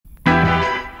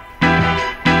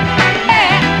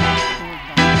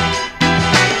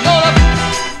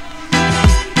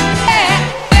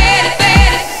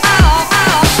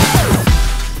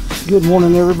Good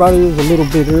morning, everybody. It's a little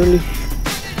bit early.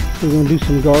 We're gonna do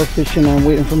some gar fishing. I'm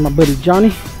waiting for my buddy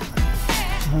Johnny.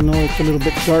 I know it's a little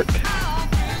bit dark,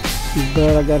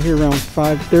 but I got here around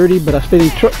 5:30. But I stayed in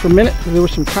the truck for a minute. There were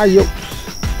some coyotes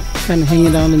kind of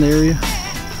hanging down in the area.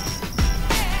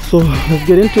 So let's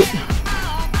get into it.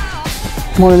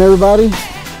 Good morning, everybody.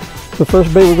 The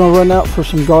first bait we're gonna run out for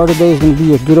some gar today is gonna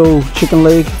be a good old chicken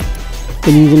leg.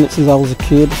 Been using it since I was a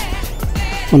kid.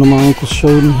 One of my uncles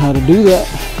showed me how to do that.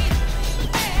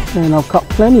 And I've caught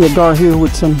plenty of gar here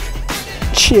with some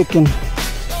chicken.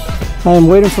 I am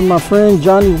waiting for my friend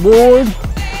Johnny Ward.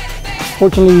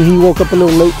 Fortunately, he woke up a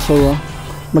little late, so I'm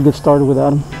gonna get started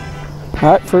without him.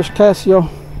 All right, first cast, y'all.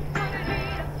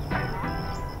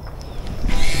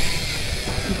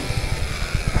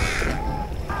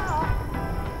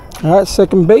 All right,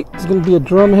 second bait is gonna be a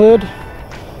drum head.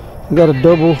 We got a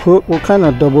double hook. What kind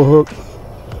of double hook?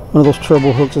 One of those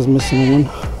treble hooks is missing one.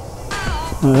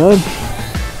 All right,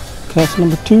 cast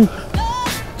number 2.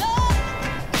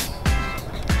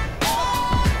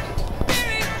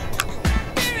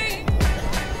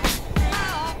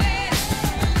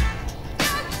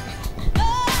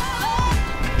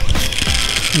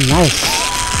 Nice.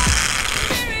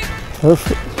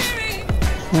 Perfect.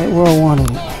 Right where I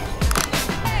wanted it.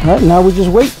 All right, now we just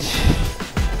wait.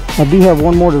 I do have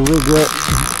one more to rig that.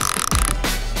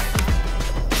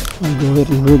 So I'll go ahead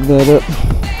and rig that up.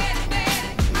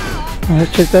 All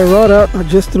right, check that rod out. I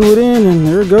just threw it in and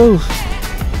there it goes.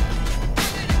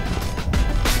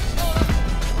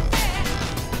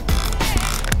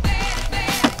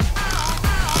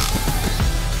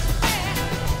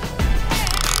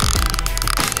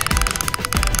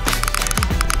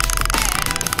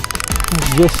 I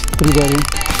just threw that in.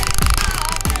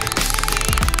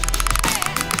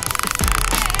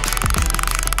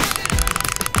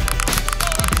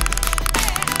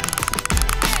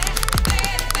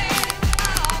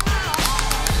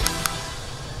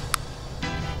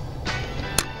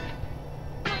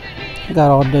 I got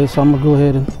all day, so I'm gonna go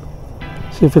ahead and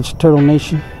see if it's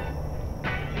Tarnation.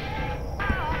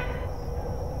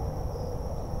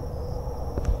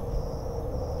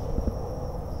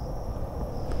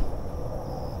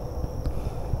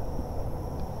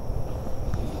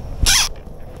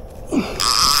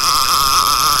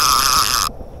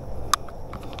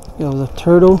 It was a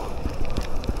turtle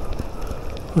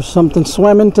or something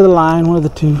swam into the line, one of the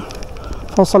two.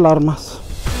 False alarmas.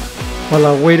 While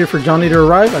I waited for Johnny to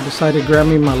arrive, I decided to grab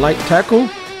me my light tackle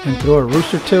and throw a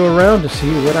rooster tail around to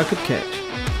see what I could catch.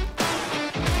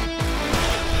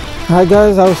 Alright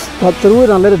guys, I threw it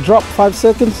and I let it drop 5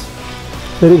 seconds.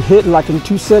 Let it hit like in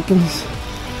 2 seconds.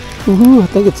 Woohoo, I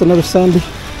think it's another sandy.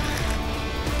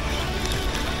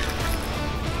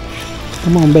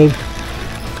 Come on, baby.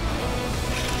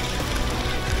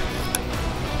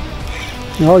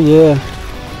 Oh yeah.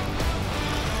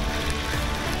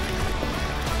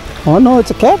 Oh no, it's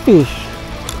a catfish.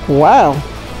 Wow.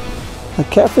 A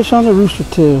catfish on the rooster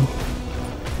tail.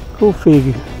 Go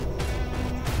figure.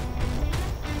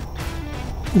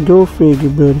 Go figure,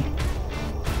 buddy.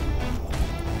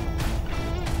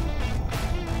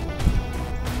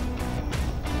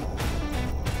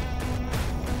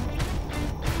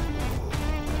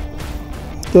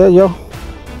 Yeah, y'all.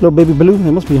 Little baby blue,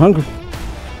 they must be hungry.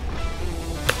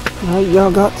 Alright, y'all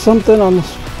got something on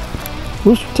this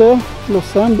rooster tail. A little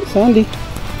sandy.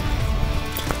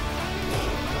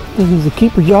 This is the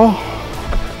keeper, y'all.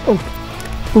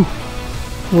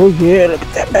 Oh yeah, look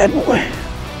at that bad boy.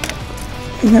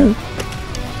 No.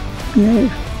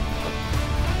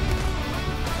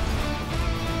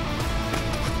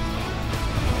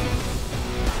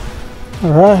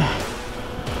 Alright.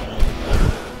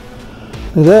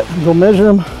 Look at that. Go measure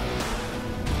him.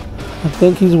 I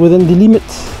think he's within the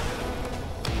limits.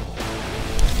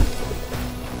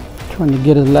 Trying to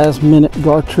get a last minute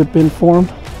gar trip in for him.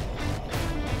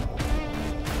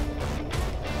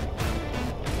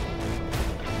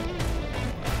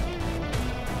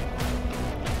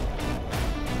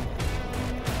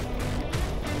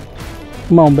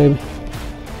 Come on, baby.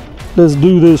 Let's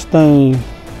do this thing.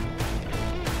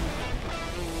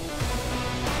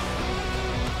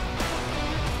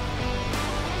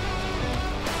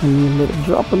 And then let it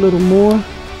drop a little more.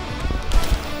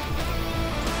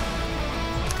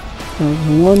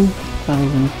 1001,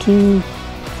 1002,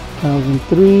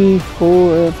 1003,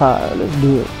 4, and 5. Let's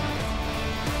do it.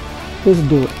 Let's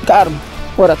do it. Got him.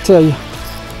 What'd I tell you?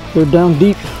 They're down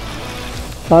deep.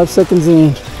 5 seconds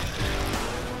in.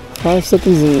 5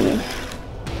 seconds in.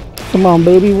 Come on,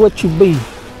 baby. What you be?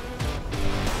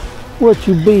 What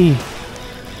you be?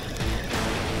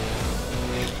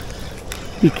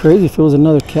 Be crazy if it was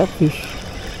another catfish.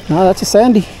 Nah, that's a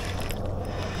sandy.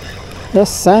 That's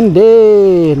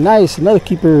Sandy. Nice, another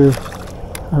keeper.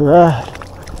 All right.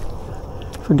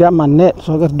 Forgot my net,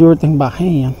 so I got to do everything by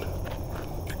hand.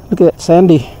 Look at that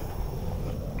Sandy.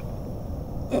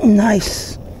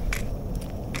 Nice.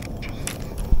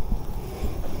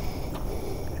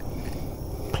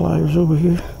 Pliers over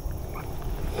here.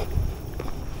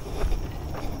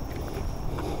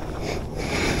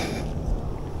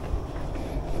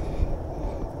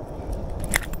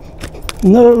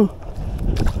 No.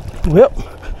 Well,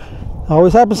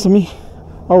 always happens to me.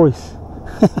 Always.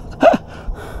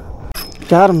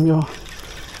 Got him, y'all.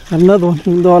 Got another one,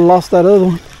 even though I lost that other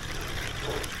one.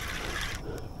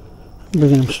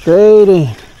 Bringing him straight in.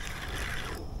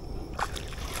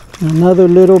 Another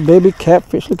little baby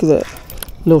catfish. Look at that.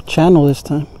 Little channel this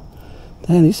time.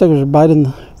 Damn, these suckers are biting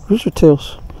the rooster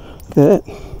tails. Look at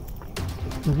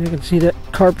that. You can see that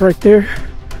carp right there.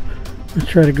 I'll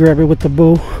try to grab it with the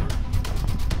bow.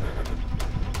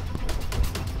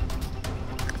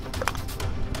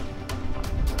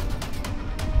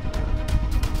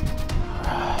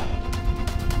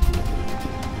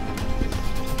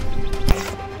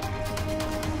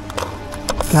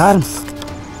 Got him.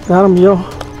 Got him, yo.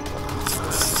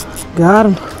 Got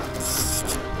him.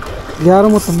 Got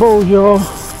him with the bow, y'all.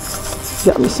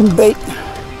 Got me some bait.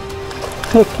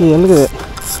 Heck yeah, look at that.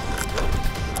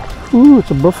 Ooh,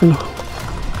 it's a buffalo.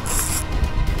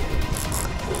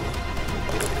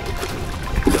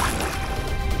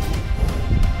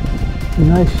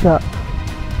 Nice shot.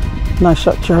 Nice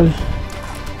shot, Charlie.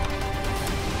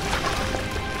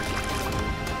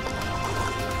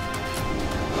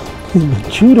 He's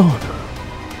been chewed on.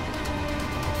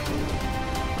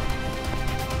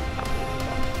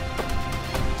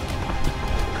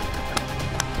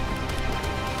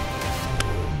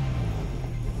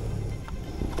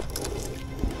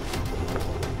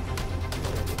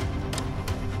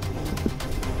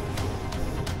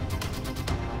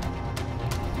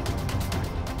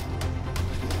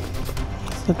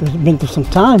 Sucker's been through some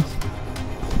time.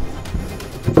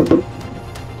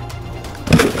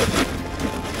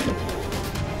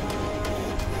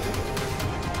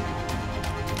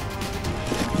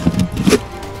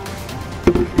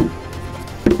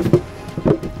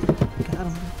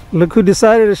 Look who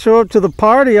decided to show up to the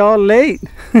party all late.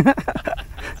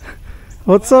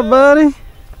 What's up, buddy?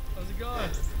 How's it going?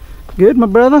 Good, my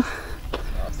brother.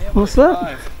 What's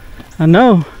up? I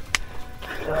know.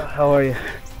 How are you?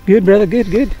 Good, brother.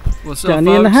 Good, good. What's up, Johnny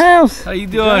folks? in the house. How you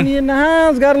doing? Johnny in the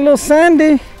house. Got a little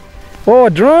Sandy. Oh, a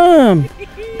drum.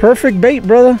 Perfect bait,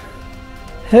 brother.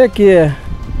 Heck yeah.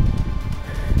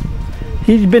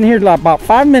 He's been here like about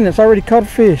 5 minutes. Already caught a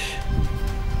fish.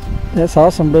 That's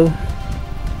awesome, brother.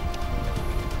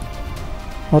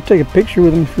 I'll take a picture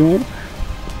with him if you want.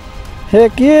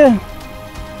 Heck yeah.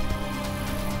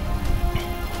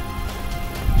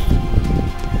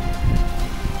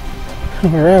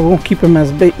 Alright, we won't keep him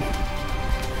as bait.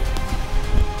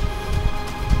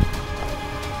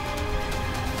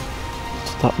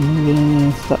 Stop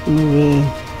moving, stop moving.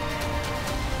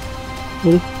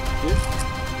 Ready?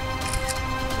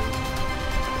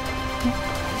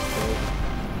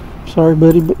 Sorry,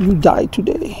 buddy, but you died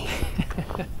today.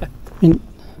 And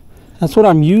that's what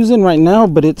I'm using right now,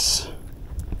 but it's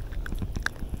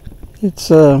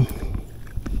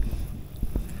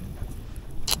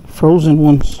frozen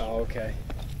ones. Oh, okay.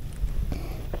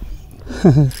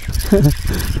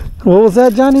 What was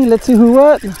that, Johnny? Let's see who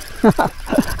what.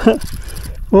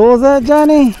 What was that,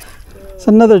 Johnny? It's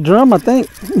another drum, I think.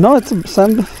 No, it's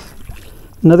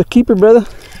another keeper, brother.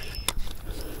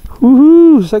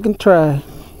 Woohoo! Second try.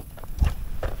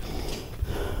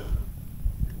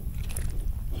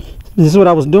 This is what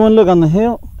I was doing. Look on the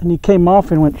hill, and he came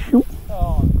off and went shoot.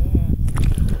 Oh,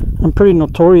 man. I'm pretty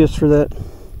notorious for that.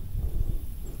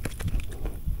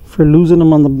 For losing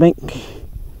them on the bank.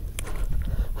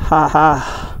 Ha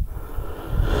ha.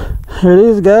 Here it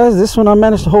is, guys. This one I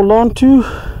managed to hold on to.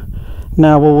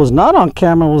 Now, what was not on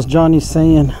camera was Johnny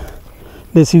saying,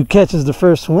 "Let's see who catches the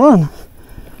first one."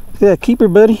 Yeah, keeper,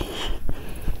 buddy.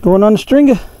 Going on the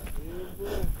stringer.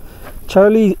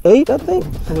 Charlie 8, I think.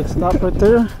 So it stopped right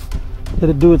there. Let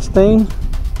it do its thing.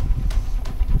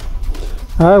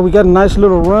 All right, we got a nice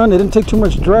little run. It didn't take too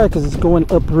much drag because it's going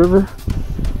upriver,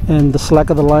 and the slack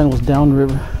of the line was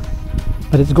downriver.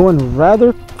 But it's going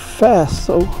rather fast,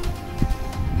 so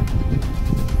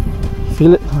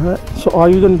feel it. All right. So all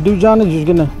you're gonna do, John, is you're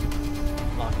gonna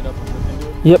Lock it up and look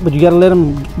into it. Yep, but you gotta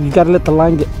let the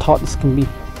line get taut as can be,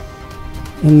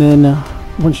 and then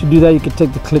once you do that, you can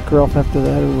take the clicker off after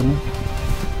that or whatever.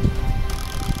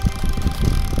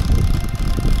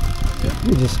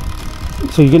 You just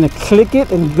So you're gonna click it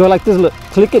and go like this. Look,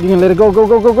 click it. You're gonna let it go, go,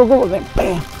 go, go, go, go, and then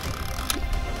bam.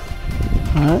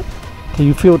 All right. Till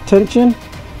you feel tension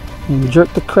and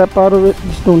jerk the crap out of it.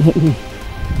 Just don't hit me.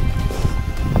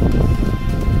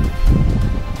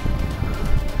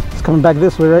 It's coming back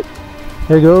this way, right?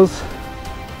 There it goes.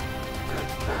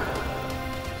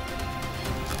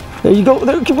 There you go.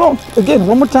 There, keep on. Again,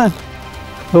 one more time.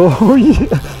 Oh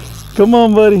yeah. Come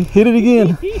on, buddy. Hit it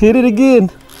again. Hit it again.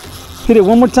 Hit it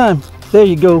one more time. There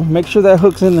you go. Make sure that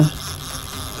hook's in there.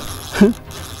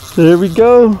 There we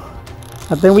go.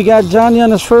 I think we got Johnny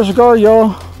on his first gar,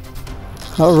 y'all.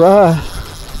 All right.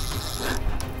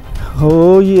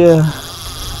 Oh yeah.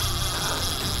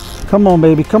 Come on,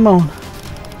 baby. Come on.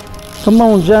 Come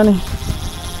on, Johnny.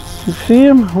 You see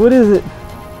him? What is it?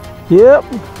 Yep.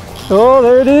 Oh,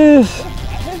 there it is.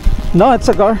 No, it's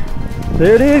a gar.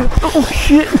 There it is. Oh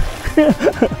shit.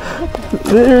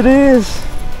 There it is.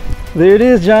 There it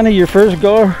is, Johnny. Your first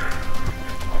gar.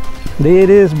 There it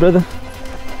is, brother.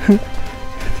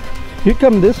 You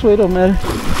come this way, don't matter.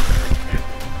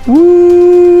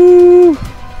 Woo!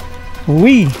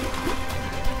 Wee!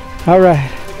 All right.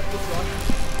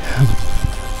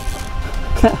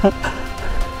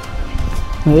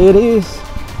 There it is.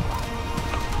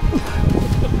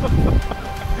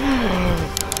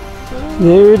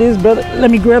 There it is, brother. Let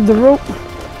me grab the rope.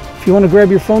 If you want to grab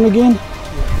your phone again.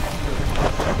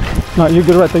 No, you're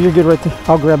good right there. You're good right there.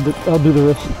 I'll grab the. I'll do the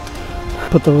rest.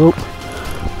 Put the rope.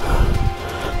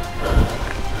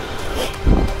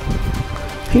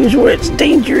 Here's where it's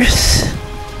dangerous.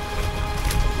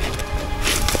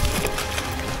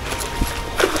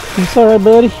 It's all right,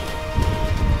 buddy.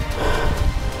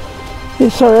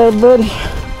 It's all right, buddy.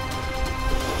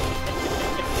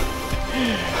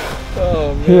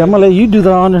 Oh, man. Here, I'm gonna let you do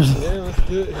the honors. Yeah, let's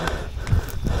do it.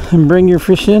 And bring your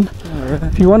fish in. Right.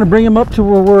 If you want to bring them up to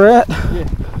where we're at. Yeah.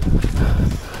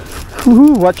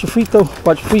 Woohoo! Watch your feet, though.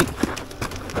 Watch your feet.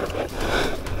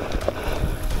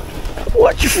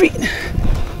 Watch your feet.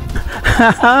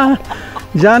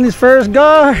 Johnny's first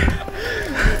gar.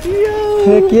 Yo.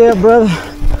 Heck yeah, brother.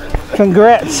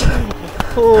 Congrats.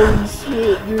 Holy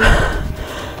shit, dude.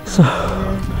 So,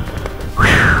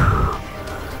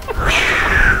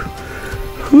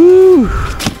 whew.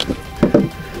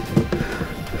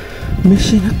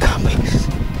 Mission accomplished.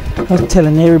 I was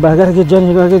telling everybody, I gotta get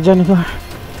Johnny, gotta get Johnny gar.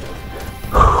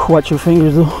 Watch your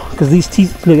fingers though, because these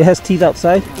teeth, look, it has teeth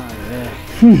outside. Oh,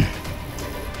 yeah.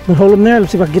 But hold them there.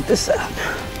 Let's see if I can get this out.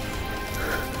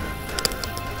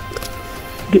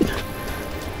 Good.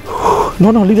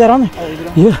 No, leave that on there. Oh, leave it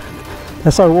on? Yeah,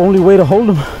 that's our only way to hold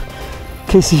them. In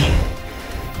case he,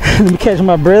 let me catch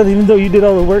my breath, even though you did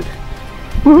all the work.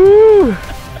 Woo!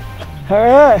 All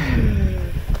right,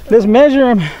 let's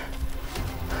measure them.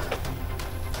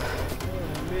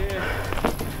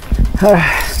 All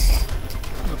right.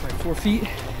 Look like 4 feet.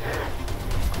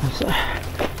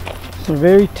 It's the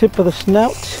very tip of the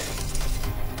snout.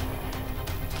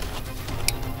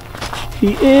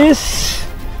 He is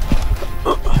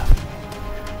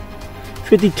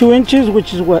 52 inches,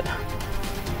 which is what? A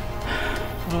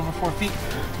little over 4 feet.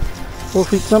 4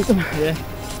 feet something? Yeah.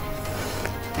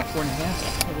 4.5.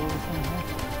 A little over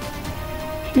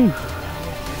 4.5. Phew.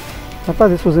 I thought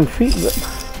this was in feet, but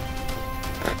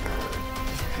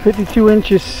 52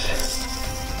 inches.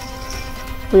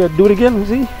 Oh yeah, do it again, let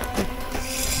me see.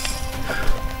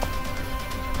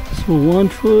 So 1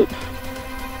 foot,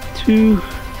 2,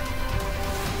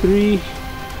 3,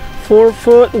 4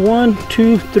 foot, 1,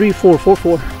 2, 3, 4, 4,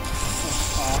 4.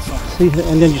 Awesome. See,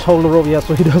 and then just hold the rope, yeah,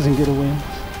 so he doesn't get away.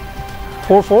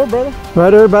 4, 4, brother.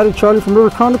 Right, everybody, Charlie from River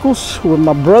Chronicles with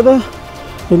my brother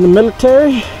in the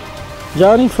military.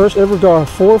 Johnny, first ever gar,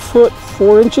 4 foot,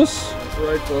 4 inches. That's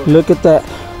right, folks. Look at that.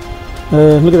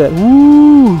 Look at that.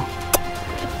 Woo!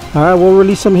 All right, we'll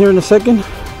release them here in a second.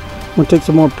 We'll take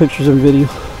some more pictures and video.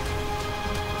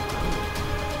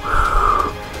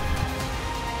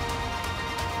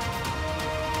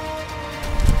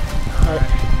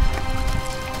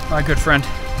 My good friend.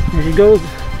 There he goes.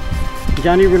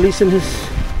 Johnny releasing his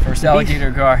First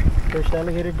alligator gar. first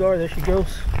alligator gar. There she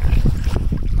goes.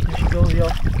 There she goes,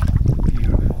 y'all.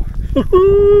 Beautiful.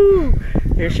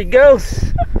 Woohoo! There she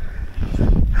goes.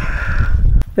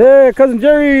 Hey, cousin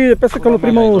Jerry, pesa con los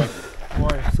primos.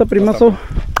 What's up, primazo?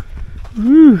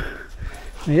 Woo.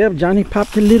 Yep, Johnny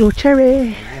popped a little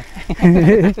cherry.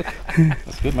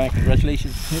 That's good, man.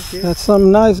 Congratulations. That's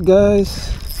something nice,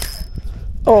 guys.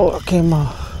 Oh, it came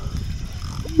off.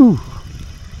 Woo.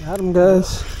 Got him,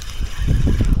 guys.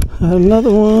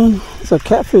 Another one. It's a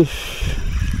catfish.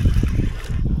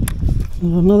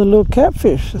 Another little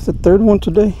catfish. That's the third one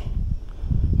today.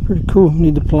 Pretty cool.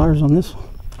 Need the pliers on this one.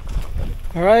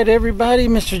 All right, everybody,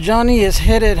 Mr. Johnny is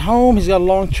headed home. He's got a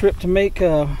long trip to make.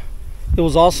 It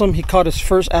was awesome. He caught his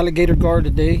first alligator gar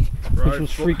today, which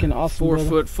was freaking awesome.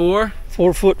 4'4".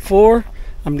 4'4".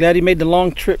 I'm glad he made the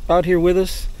long trip out here with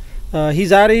us.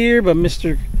 He's out of here, but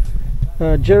Mr.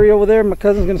 Jerry over there, my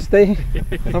cousin's gonna stay.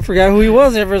 I forgot who he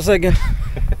was there for a second.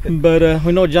 But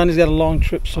we know Johnny's got a long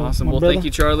trip. So awesome. Well, brother, thank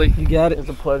you, Charlie. You got it. It's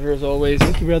a pleasure as always.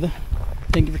 Thank you, brother.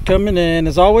 Thank you for coming. And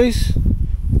as always,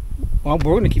 well,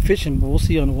 we're gonna keep fishing, but we'll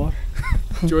see you on the water.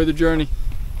 Enjoy the journey.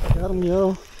 Got him,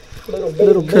 yo.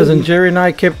 Little cousin Jerry and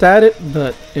I kept at it,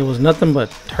 but it was nothing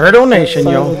but Turtle Nation,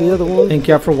 yo. Thank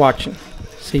y'all for watching.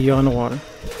 See you on the water.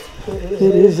 It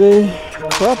is a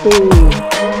crappie.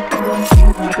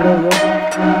 Check it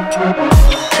out, yo.